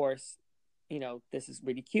 Of course, you know, this is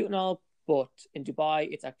really cute and all, but in Dubai,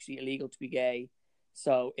 it's actually illegal to be gay.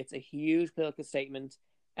 So it's a huge political statement,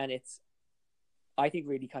 and it's, I think,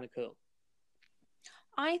 really kind of cool.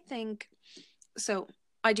 I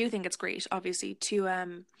do think it's great, obviously,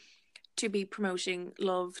 to be promoting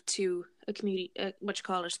love to a community, the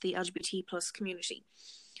LGBT plus community.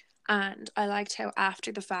 And I liked how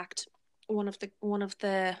after the fact, one of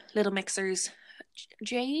the Little Mixers,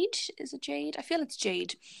 Jade, is it Jade? I feel it's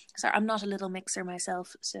Jade. Sorry, I'm not a Little Mixer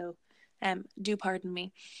myself, so do pardon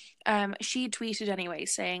me. She tweeted anyway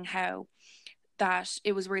saying how that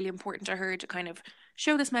it was really important to her to kind of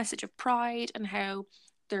show this message of pride and how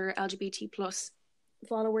their LGBT plus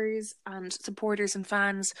followers and supporters and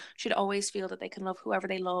fans should always feel that they can love whoever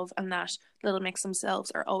they love, and that Little Mix themselves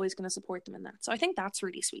are always going to support them in that. So I think that's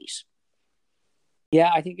really sweet. Yeah,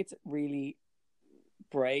 I think it's really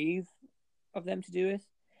brave of them to do it.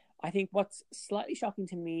 I think what's slightly shocking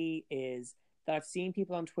to me is that I've seen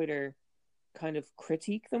people on Twitter kind of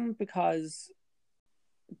critique them because,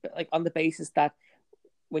 like, on the basis that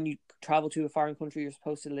when you travel to a foreign country, you're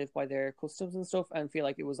supposed to live by their customs and stuff, and feel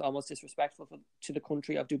like it was almost disrespectful to the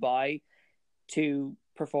country of Dubai to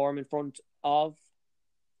perform in front of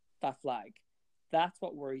that flag. That's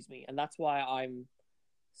what worries me, and that's why I'm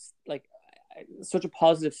like, such a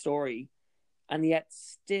positive story, and yet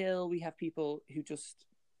still we have people who just,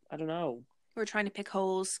 I don't know. We're trying to pick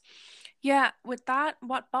holes. Yeah, with that,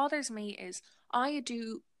 what bothers me is I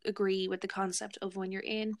do agree with the concept of when you're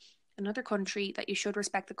in another country that you should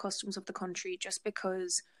respect the customs of the country, just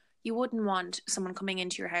because you wouldn't want someone coming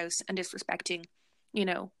into your house and disrespecting, you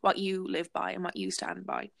know, what you live by and what you stand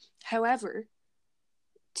by. However,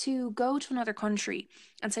 to go to another country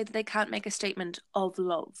and say that they can't make a statement of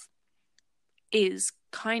love is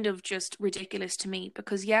kind of just ridiculous to me,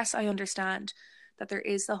 because yes, I understand that there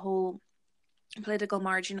is the whole political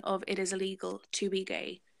margin of it is illegal to be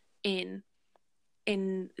gay in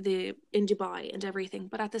Dubai and everything,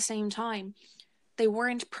 but at the same time they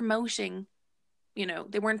weren't promoting, you know,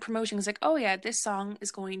 it's like, oh yeah, this song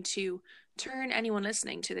is going to turn anyone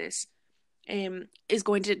listening to this is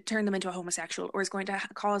going to turn them into a homosexual, or is going to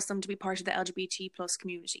cause them to be part of the LGBT plus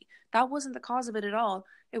community. That wasn't the cause of it at all.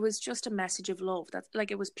 It was just a message of love. That,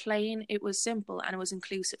 like, it was plain, it was simple, and it was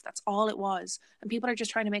inclusive. That's all it was. And people are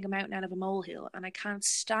just trying to make a mountain out of a molehill, and I can't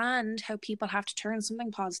stand how people have to turn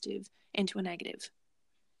something positive into a negative.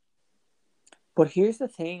 But here's the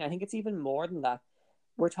thing, I think it's even more than that.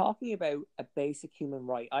 We're talking about a basic human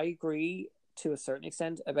right. I agree to a certain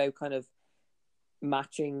extent about kind of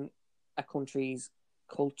matching a country's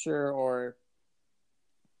culture, or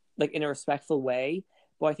like in a respectful way,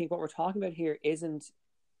 but I think what we're talking about here isn't,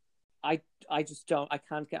 I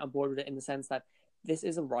can't get on board with it, in the sense that this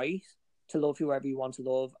is a right to love whoever you want to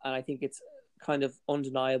love, and I think it's kind of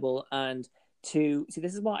undeniable. And to see,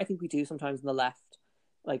 this is what I think we do sometimes in the left.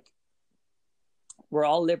 Like, we're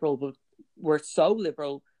all liberal, but we're so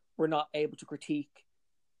liberal we're not able to critique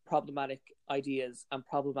problematic ideas and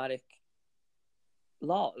problematic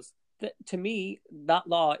laws. To me, that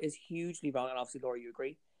law is hugely wrong, and obviously, Laura, you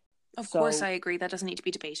agree? Of course I agree. That doesn't need to be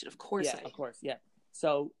debated. Of course. Yeah, of course, yeah.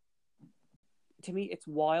 So, to me, it's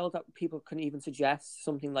wild that people can even suggest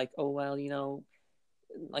something like, oh, well, you know,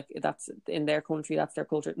 like, that's in their country, that's their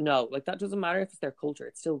culture. No, like, that doesn't matter if it's their culture.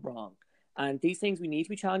 It's still wrong. And these things, we need to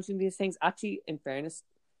be challenging these things. Actually, in fairness,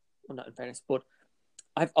 well, not in fairness, but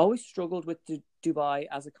I've always struggled with Dubai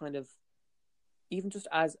as a kind of, even just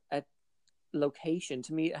as a location.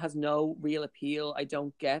 To me, it has no real appeal. I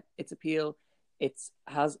don't get its appeal. It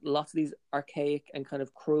has lots of these archaic and kind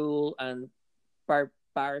of cruel and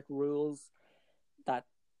barbaric rules that,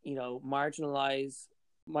 you know, marginalize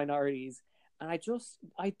minorities, and I just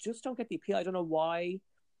don't get the appeal. I don't know why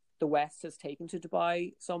the West has taken to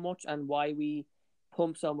Dubai so much, and why we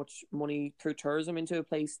pump so much money through tourism into a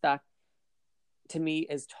place that, to me,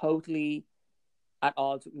 is totally at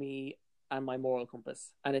odds with me and my moral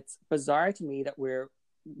compass. And it's bizarre to me that we're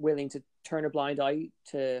willing to turn a blind eye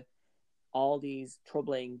to all these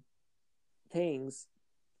troubling things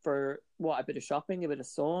for what, a bit of shopping, a bit of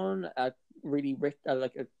sun, a really rich,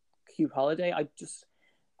 like a cute holiday.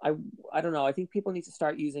 I don't know. I think people need to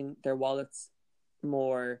start using their wallets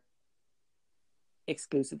more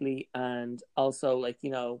exclusively, and also, like,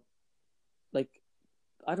 you know, like,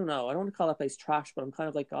 I don't know. I don't want to call that place trash, but I'm kind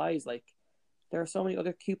of like, guys, like, there are so many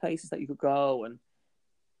other cute places that you could go, and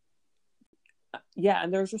yeah,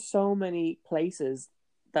 and there's just so many places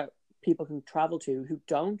that people can travel to who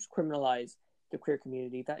don't criminalize the queer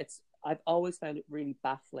community, that I've always found it really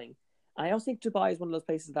baffling. And I also think Dubai is one of those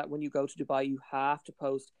places that when you go to Dubai, you have to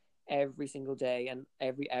post every single day and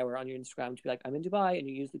every hour on your Instagram to be like, I'm in Dubai, and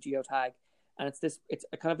you use the geo tag. And it's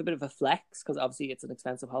a kind of a bit of a flex, because obviously it's an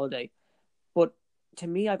expensive holiday. But to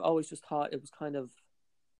me, I've always just thought it was kind of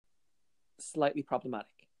slightly problematic.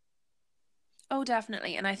 Oh,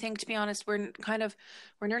 definitely. And I think, to be honest, we're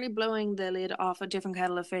nearly blowing the lid off a different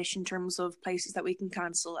kettle of fish in terms of places that we can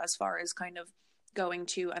cancel, as far as kind of going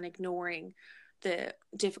to and ignoring the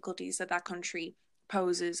difficulties that country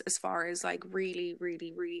poses, as far as like really,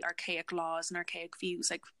 really, really archaic laws and archaic views.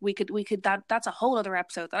 Like, we could that's a whole other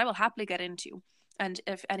episode that I will happily get into. And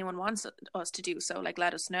if anyone wants us to do so, like,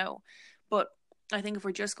 let us know. But I think if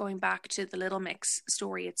we're just going back to the Little Mix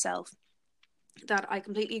story itself, that I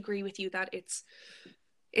completely agree with you that it's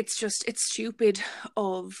stupid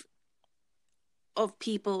of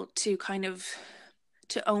people to kind of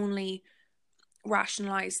to only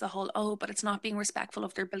rationalize the whole, oh, but it's not being respectful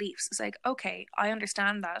of their beliefs. It's like, okay, I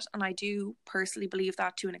understand that, and I do personally believe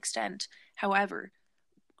that to an extent. However,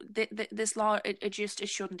 this law, it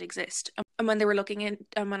shouldn't exist. And when they were looking in,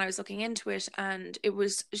 and when I was looking into it, and it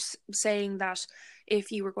was saying that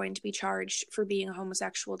if you were going to be charged for being a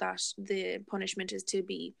homosexual, that the punishment is to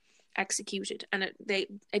be executed. And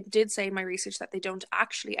it did say in my research that they don't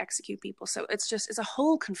actually execute people. So it's a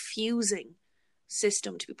whole confusing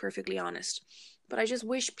system, to be perfectly honest. But I just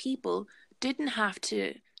wish people didn't have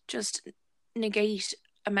to just negate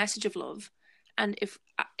a message of love. And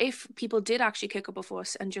if people did actually kick up a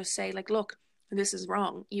fuss and just say, like, look, this is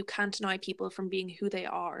wrong, you can't deny people from being who they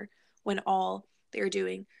are when all they're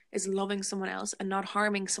doing is loving someone else and not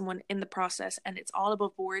harming someone in the process, and it's all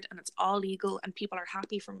above board and it's all legal and people are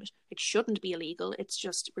happy from it. It shouldn't be illegal. It's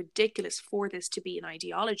just ridiculous for this to be an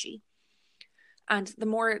ideology. And the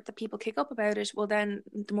more that people kick up about it, well, then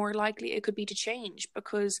the more likely it could be to change,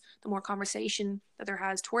 because the more conversation that there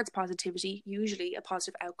has towards positivity, usually a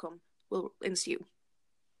positive outcome will ensue.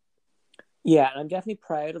 Yeah, and I'm definitely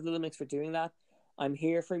proud of Little Mix for doing that. I'm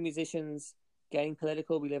here for musicians getting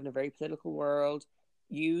political. We live in a very political world.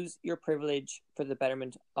 Use your privilege for the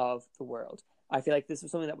betterment of the world. I feel like this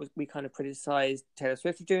was something that we kind of criticized Taylor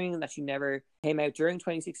Swift for doing, and that she never came out during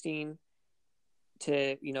 2016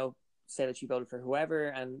 to, say that she voted for whoever,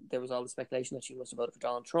 and there was all the speculation that she must have voted for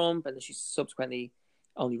Donald Trump, and that she subsequently,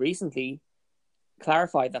 only recently,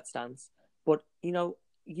 clarified that stance. But,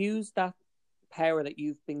 use that power that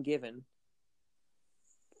you've been given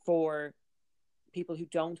for people who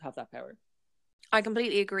don't have that power. I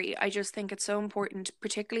completely agree. I just think it's so important,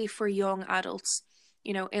 particularly for young adults,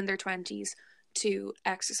 in their 20s, to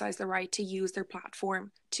exercise the right to use their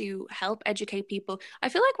platform to help educate people. I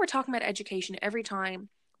feel like we're talking about education every time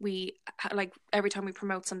we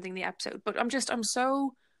promote something in the episode, but I'm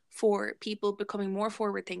so for people becoming more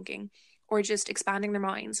forward thinking, or just expanding their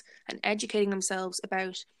minds and educating themselves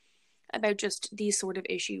about just these sort of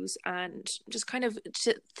issues, and just kind of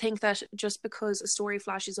to think that just because a story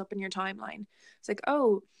flashes up in your timeline, it's like,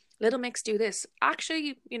 oh, Little Mix do this.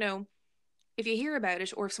 Actually, if you hear about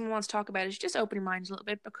it, or if someone wants to talk about it, just open your mind a little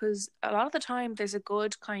bit, because a lot of the time there's a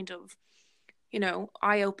good kind of,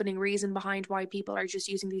 eye-opening reason behind why people are just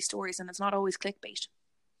using these stories, and it's not always clickbait.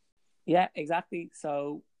 Yeah, exactly.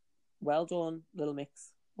 So, well done, Little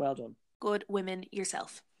Mix. Well done. Good women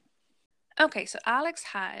yourself. Okay, so Alex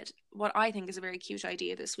had what I think is a very cute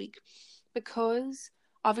idea this week, because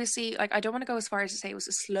obviously, I don't want to go as far as to say it was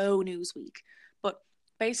a slow news week, but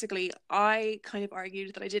basically, I kind of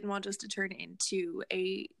argued that I didn't want us to turn it into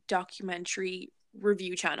a documentary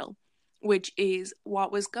review channel, which is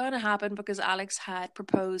what was going to happen, because Alex had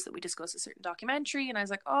proposed that we discuss a certain documentary, and I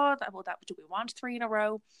was like, oh, do we want 3 in a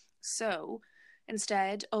row? So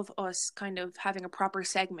instead of us kind of having a proper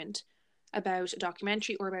segment about a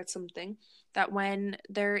documentary or about something, that when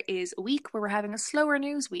there is a week where we're having a slower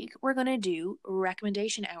news week, we're going to do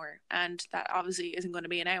recommendation hour. And that obviously isn't going to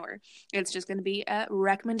be an hour. It's just going to be a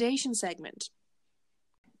recommendation segment.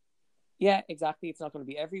 Yeah, exactly. It's not going to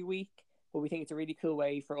be every week, but we think it's a really cool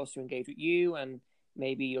way for us to engage with you, and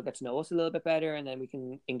maybe you'll get to know us a little bit better, and then we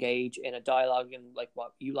can engage in a dialogue and like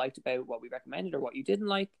what you liked about what we recommended or what you didn't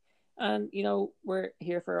like. And, we're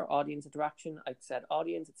here for audience interaction. I said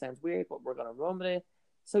audience, it sounds weird, but we're going to run with it.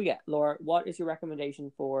 So yeah, Laura, what is your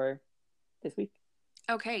recommendation for this week?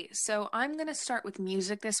 Okay, so I'm going to start with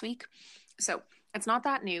music this week. So it's not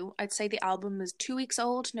that new. I'd say the album is 2 weeks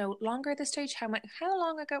old. No, longer at this stage. How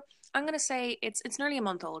long ago? I'm going to say it's nearly a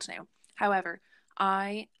month old now. However,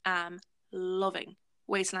 I am loving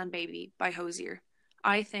Wasteland Baby by Hozier.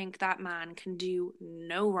 I think that man can do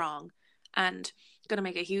no wrong, and going to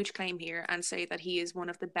make a huge claim here and say that he is one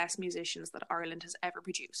of the best musicians that Ireland has ever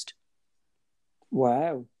produced.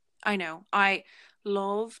 Wow. I know. I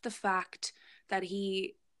love the fact that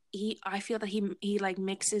I feel that he like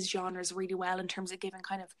mixes genres really well, in terms of giving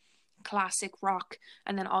kind of classic rock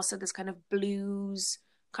and then also this kind of blues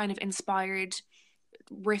kind of inspired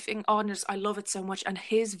riffing on it. I love it so much, and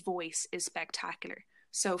his voice is spectacular.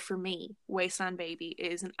 So for me, Wasteland Baby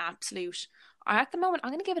is an absolute, at the moment,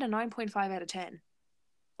 I'm going to give it a 9.5 out of 10.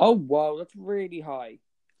 Oh, wow, that's really high.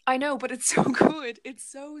 I know, but it's so good.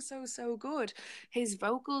 It's so good. His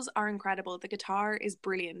vocals are incredible. The guitar is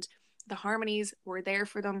brilliant. The harmonies were there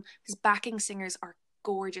for them. His backing singers are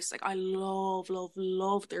gorgeous. Like, I love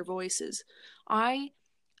their voices. I,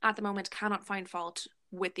 at the moment, cannot find fault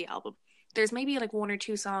with the album. there's maybe like one or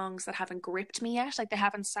two songs that haven't gripped me yet, like they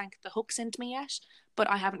haven't sank the hooks into me yet, but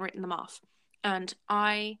I haven't written them off. And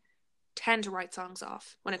I tend to write songs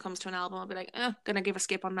off when it comes to an album. I'll be like, gonna give a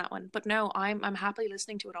skip on that one. But no, I'm happily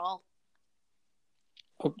listening to it all.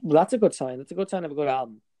 Oh, well, that's a good sign. That's a good sign of a good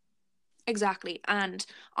album. Exactly. And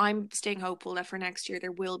I'm staying hopeful that for next year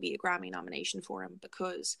there will be a Grammy nomination for him,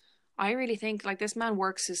 because I really think like this man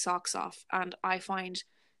works his socks off, and I find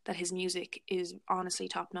that his music is honestly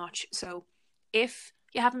top notch. So if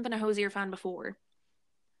you haven't been a Hosier fan before,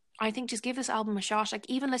 I think just give this album a shot. Like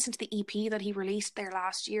even listen to the EP that he released there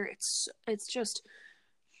last year. It's just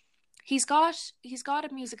he's got a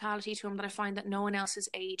musicality to him that I find that no one else his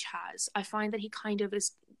age has. I find that he kind of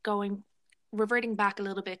is going reverting back a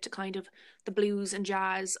little bit to kind of the blues and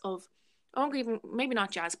jazz of, oh, even maybe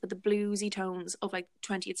not jazz, but the bluesy tones of like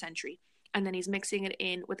 20th century, and then he's mixing it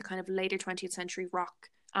in with the kind of later 20th century rock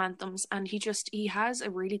anthems, and he has a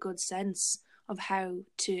really good sense of how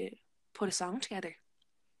to put a song together.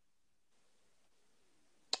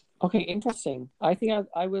 Okay, interesting. I think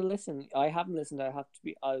I will listen. I haven't listened.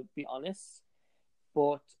 I'll be honest,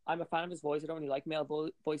 but I'm a fan of his voice. I don't really like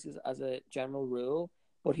male voices as a general rule,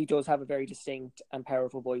 but he does have a very distinct and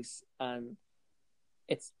powerful voice, and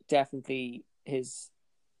it's definitely his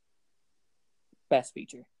best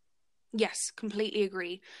feature. Yes, completely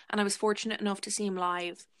agree. And I was fortunate enough to see him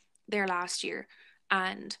live there last year,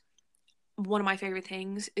 and one of my favorite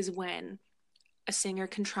things is when a singer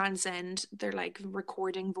can transcend their like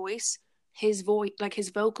recording voice. His voice, like his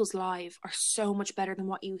vocals live, are so much better than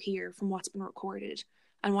what you hear from what's been recorded,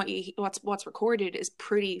 and what's recorded is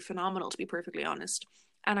pretty phenomenal, to be perfectly honest.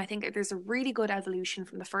 And I think there's a really good evolution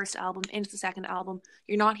from the first album into the second album.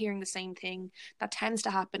 You're not hearing the same thing. That tends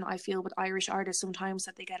to happen, I feel, with Irish artists sometimes,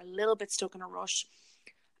 that they get a little bit stuck in a rush.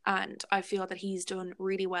 And I feel that he's done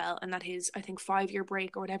really well, and that his, I think, 5 year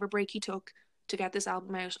break or whatever break he took to get this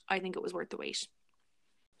album out, I think it was worth the wait.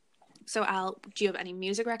 So, Al, do you have any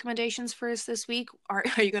music recommendations for us this week? Are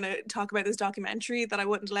you going to talk about this documentary that I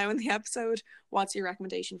wouldn't allow in the episode? What's your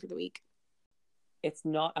recommendation for the week? It's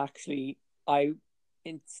not actually. I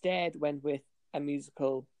instead went with a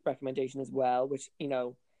musical recommendation as well, which,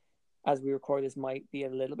 as we record this, might be a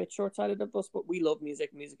little bit short sighted of us, but we love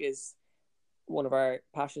music. Music is one of our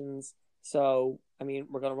passions. So, I mean,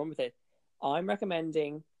 we're going to run with it. I'm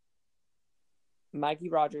recommending Maggie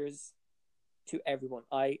Rogers to everyone.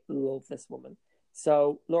 I love this woman.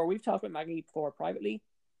 So, Laura, we've talked about Maggie before privately.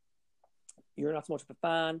 You're not so much of a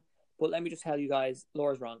fan, but let me just tell you guys,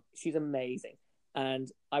 Laura's wrong. She's amazing,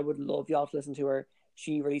 and I would love y'all to listen to her.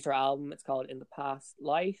 She released her album. It's called In the Past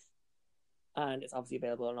Life, and it's obviously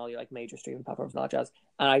available on all your like major streaming platforms and all that jazz.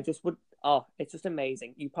 And I just would, it's just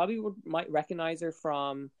amazing. You probably might recognize her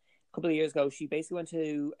from a couple of years ago. She basically went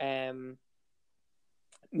to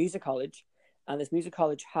music college, and this music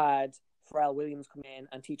college had Pharrell Williams come in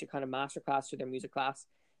and teach a kind of masterclass to their music class,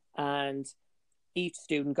 and each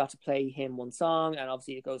student got to play him one song, and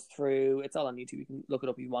obviously it goes through. It's all on YouTube. You can look it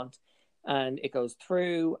up if you want. And it goes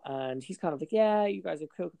through, and he's kind of like, yeah, you guys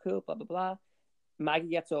are cool, blah, blah, blah. Maggie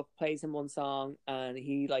gets up, plays him one song, and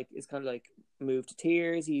he like is kind of like moved to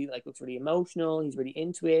tears. He like looks really emotional. He's really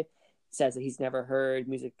into it. Says that he's never heard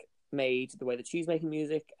music made the way that she's making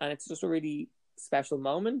music, and it's just a really special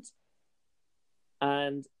moment.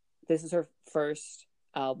 And this is her first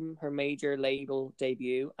album, her major label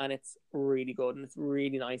debut, and it's really good and it's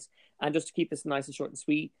really nice. And just to keep this nice and short and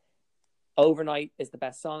sweet, Overnight is the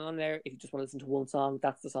best song on there. If you just want to listen to one song,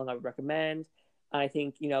 that's the song I would recommend. And I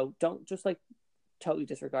think, don't just like totally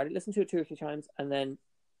disregard it. Listen to it 2 or 3 times, and then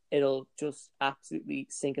it'll just absolutely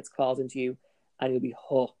sink its claws into you, and you'll be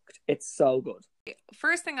hooked. It's so good.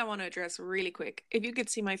 First thing I want to address really quick, if you could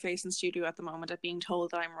see my face in studio at the moment at being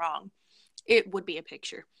told that I'm wrong, it would be a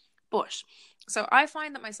picture. But, so I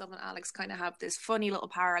find that myself and Alex kind of have this funny little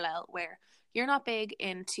parallel where you're not big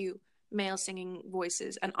into male singing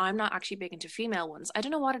voices, and I'm not actually big into female ones. I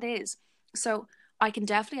don't know what it is. So I can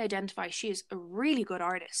definitely identify she is a really good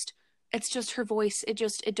artist. It's just her voice,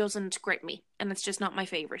 it doesn't grip me, and it's just not my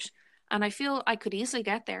favorite. And I feel I could easily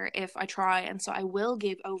get there if I try, and so I will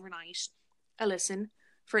give Overnight a listen,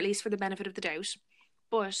 for at least for the benefit of the doubt.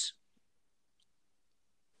 But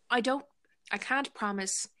I can't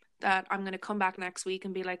promise that I'm going to come back next week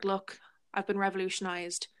and be like, look, I've been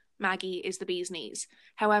revolutionized. Maggie is the bee's knees.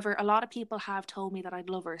 However, a lot of people have told me that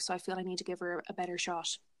I'd love her, so I feel I need to give her a better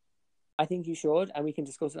shot. I think you should, and we can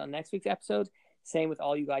discuss it on next week's episode. Same with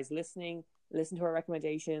all you guys listening. Listen to our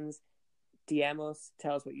recommendations. DM us.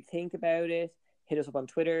 Tell us what you think about it. Hit us up on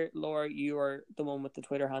Twitter. Laura, you are the one with the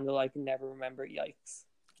Twitter handle I can never remember. Yikes.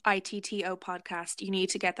 ITTO podcast. You need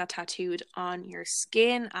to get that tattooed on your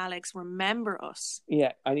skin, Alex. Remember us.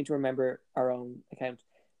 Yeah, I need to remember our own account.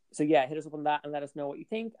 So yeah, hit us up on that and let us know what you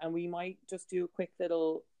think. And we might just do a quick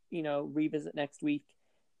little, revisit next week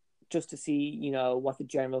just to see, what the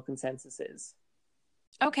general consensus is.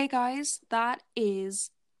 Okay, guys, that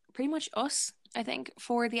is pretty much us, I think,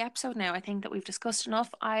 for the episode now. I think that we've discussed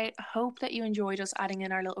enough. I hope that you enjoyed us adding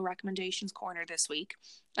in our little recommendations corner this week.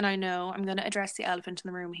 And I know I'm going to address the elephant in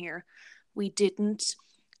the room here. We didn't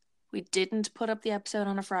put up the episode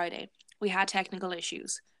on a Friday. We had technical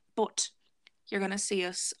issues. But you're going to see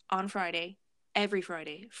us on Friday, every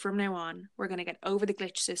Friday. From now on, we're going to get over the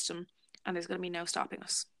glitch system and there's going to be no stopping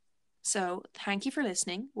us. So thank you for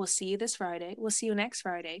listening. We'll see you this Friday. We'll see you next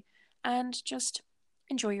Friday. And just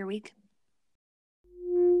enjoy your week.